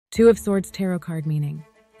Two of Swords Tarot Card meaning.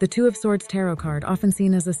 The Two of Swords Tarot card, often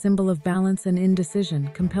seen as a symbol of balance and indecision,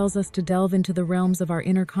 compels us to delve into the realms of our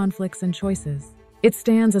inner conflicts and choices. It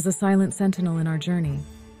stands as a silent sentinel in our journey,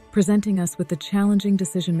 presenting us with the challenging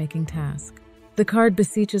decision-making task. The card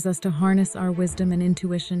beseeches us to harness our wisdom and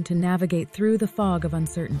intuition to navigate through the fog of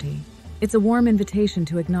uncertainty. It's a warm invitation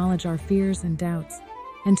to acknowledge our fears and doubts,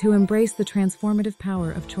 and to embrace the transformative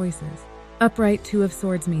power of choices. Upright Two of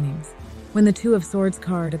Swords meanings. When the Two of Swords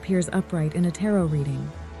card appears upright in a tarot reading,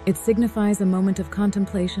 it signifies a moment of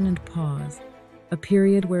contemplation and pause, a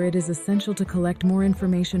period where it is essential to collect more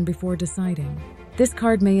information before deciding. This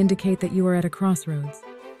card may indicate that you are at a crossroads,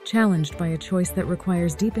 challenged by a choice that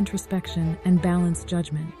requires deep introspection and balanced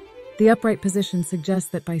judgment. The upright position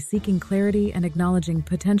suggests that by seeking clarity and acknowledging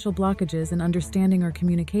potential blockages in understanding or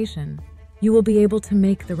communication, you will be able to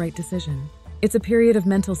make the right decision. It's a period of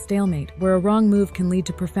mental stalemate where a wrong move can lead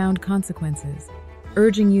to profound consequences,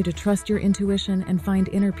 urging you to trust your intuition and find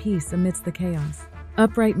inner peace amidst the chaos.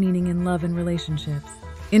 Upright meaning in love and relationships.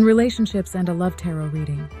 In relationships and a love tarot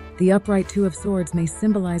reading, the upright Two of Swords may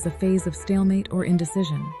symbolize a phase of stalemate or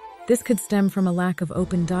indecision. This could stem from a lack of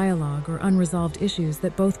open dialogue or unresolved issues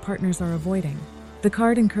that both partners are avoiding. The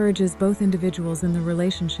card encourages both individuals in the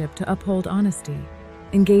relationship to uphold honesty,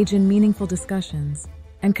 engage in meaningful discussions,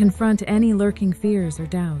 and confront any lurking fears or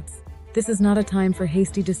doubts. This is not a time for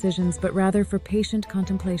hasty decisions, but rather for patient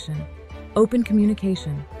contemplation, open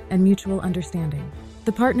communication, and mutual understanding.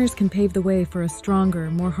 The partners can pave the way for a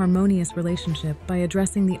stronger, more harmonious relationship by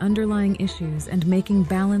addressing the underlying issues and making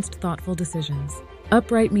balanced, thoughtful decisions.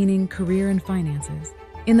 Upright meaning career and finances.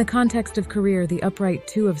 In the context of career, the upright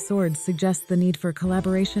Two of Swords suggests the need for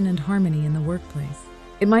collaboration and harmony in the workplace.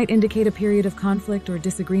 It might indicate a period of conflict or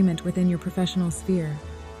disagreement within your professional sphere,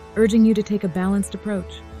 urging you to take a balanced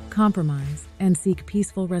approach, compromise, and seek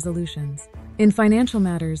peaceful resolutions. In financial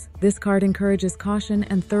matters, this card encourages caution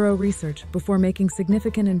and thorough research before making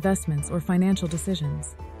significant investments or financial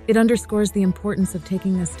decisions. It underscores the importance of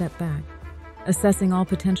taking a step back, assessing all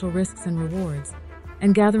potential risks and rewards,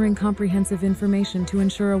 and gathering comprehensive information to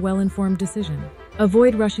ensure a well-informed decision.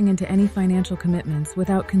 Avoid rushing into any financial commitments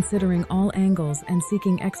without considering all angles, and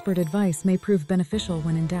seeking expert advice may prove beneficial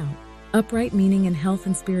when in doubt. Upright meaning in health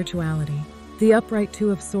and spirituality. The upright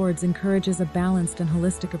Two of Swords encourages a balanced and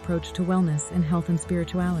holistic approach to wellness in health and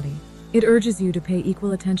spirituality. It urges you to pay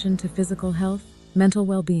equal attention to physical health, mental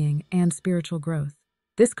well-being, and spiritual growth.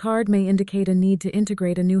 This card may indicate a need to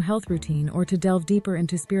integrate a new health routine or to delve deeper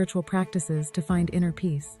into spiritual practices to find inner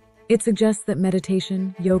peace. It suggests that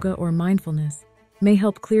meditation, yoga, or mindfulness may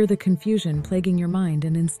help clear the confusion plaguing your mind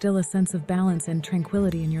and instill a sense of balance and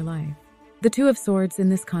tranquility in your life. The Two of Swords in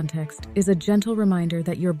this context is a gentle reminder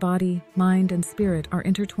that your body, mind, and spirit are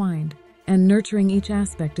intertwined, and nurturing each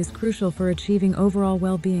aspect is crucial for achieving overall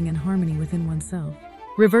well-being and harmony within oneself.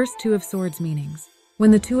 Reverse Two of Swords meanings. When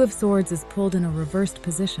the Two of Swords is pulled in a reversed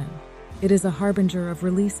position, it is a harbinger of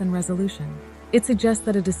release and resolution. It suggests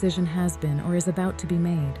that a decision has been or is about to be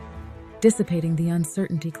made, dissipating the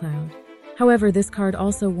uncertainty cloud. However, this card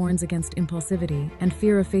also warns against impulsivity and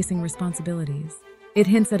fear of facing responsibilities. It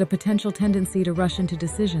hints at a potential tendency to rush into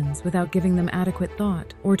decisions without giving them adequate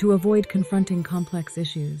thought, or to avoid confronting complex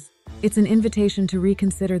issues. It's an invitation to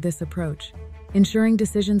reconsider this approach, ensuring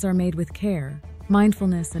decisions are made with care,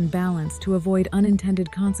 mindfulness, and balance to avoid unintended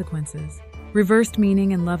consequences. Reversed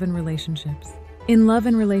meaning in love and relationships. In love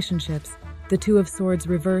and relationships, the Two of Swords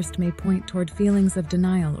reversed may point toward feelings of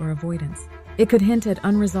denial or avoidance. It could hint at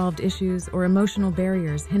unresolved issues or emotional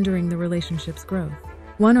barriers hindering the relationship's growth.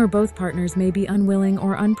 One or both partners may be unwilling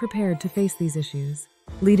or unprepared to face these issues,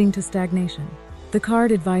 leading to stagnation. The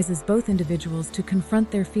card advises both individuals to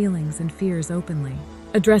confront their feelings and fears openly.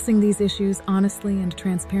 Addressing these issues honestly and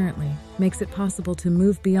transparently makes it possible to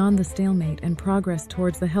move beyond the stalemate and progress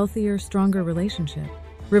towards the healthier, stronger relationship.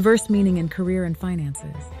 Reverse meaning in career and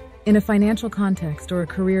finances. In a financial context or a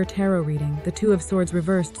career tarot reading, the Two of Swords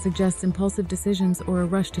reversed suggests impulsive decisions or a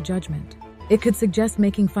rush to judgment. It could suggest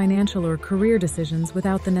making financial or career decisions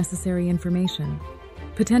without the necessary information,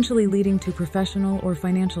 potentially leading to professional or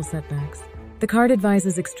financial setbacks. The card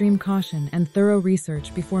advises extreme caution and thorough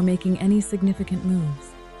research before making any significant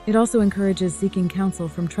moves. It also encourages seeking counsel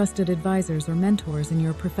from trusted advisors or mentors in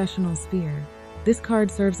your professional sphere. This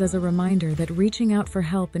card serves as a reminder that reaching out for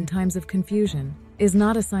help in times of confusion is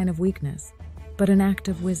not a sign of weakness, but an act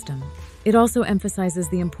of wisdom. It also emphasizes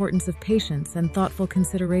the importance of patience and thoughtful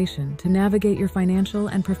consideration to navigate your financial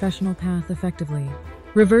and professional path effectively.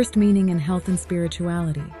 Reversed meaning in health and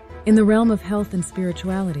spirituality. In the realm of health and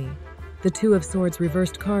spirituality, the Two of Swords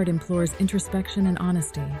reversed card implores introspection and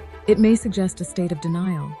honesty. It may suggest a state of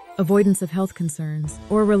denial, avoidance of health concerns,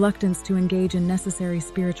 or reluctance to engage in necessary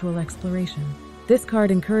spiritual exploration. This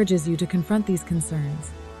card encourages you to confront these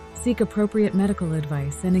concerns, seek appropriate medical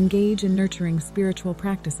advice, and engage in nurturing spiritual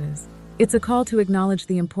practices. It's a call to acknowledge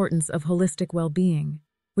the importance of holistic well-being,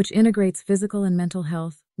 which integrates physical and mental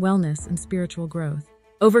health, wellness, and spiritual growth.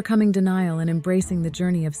 Overcoming denial and embracing the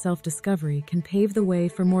journey of self-discovery can pave the way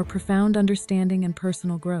for more profound understanding and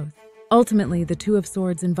personal growth. Ultimately, the Two of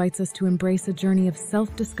Swords invites us to embrace a journey of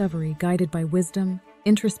self-discovery guided by wisdom,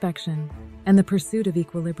 introspection, and the pursuit of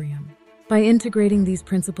equilibrium. By integrating these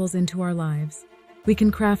principles into our lives, we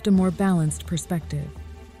can craft a more balanced perspective,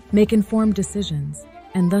 make informed decisions,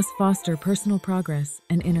 and thus foster personal progress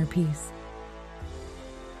and inner peace.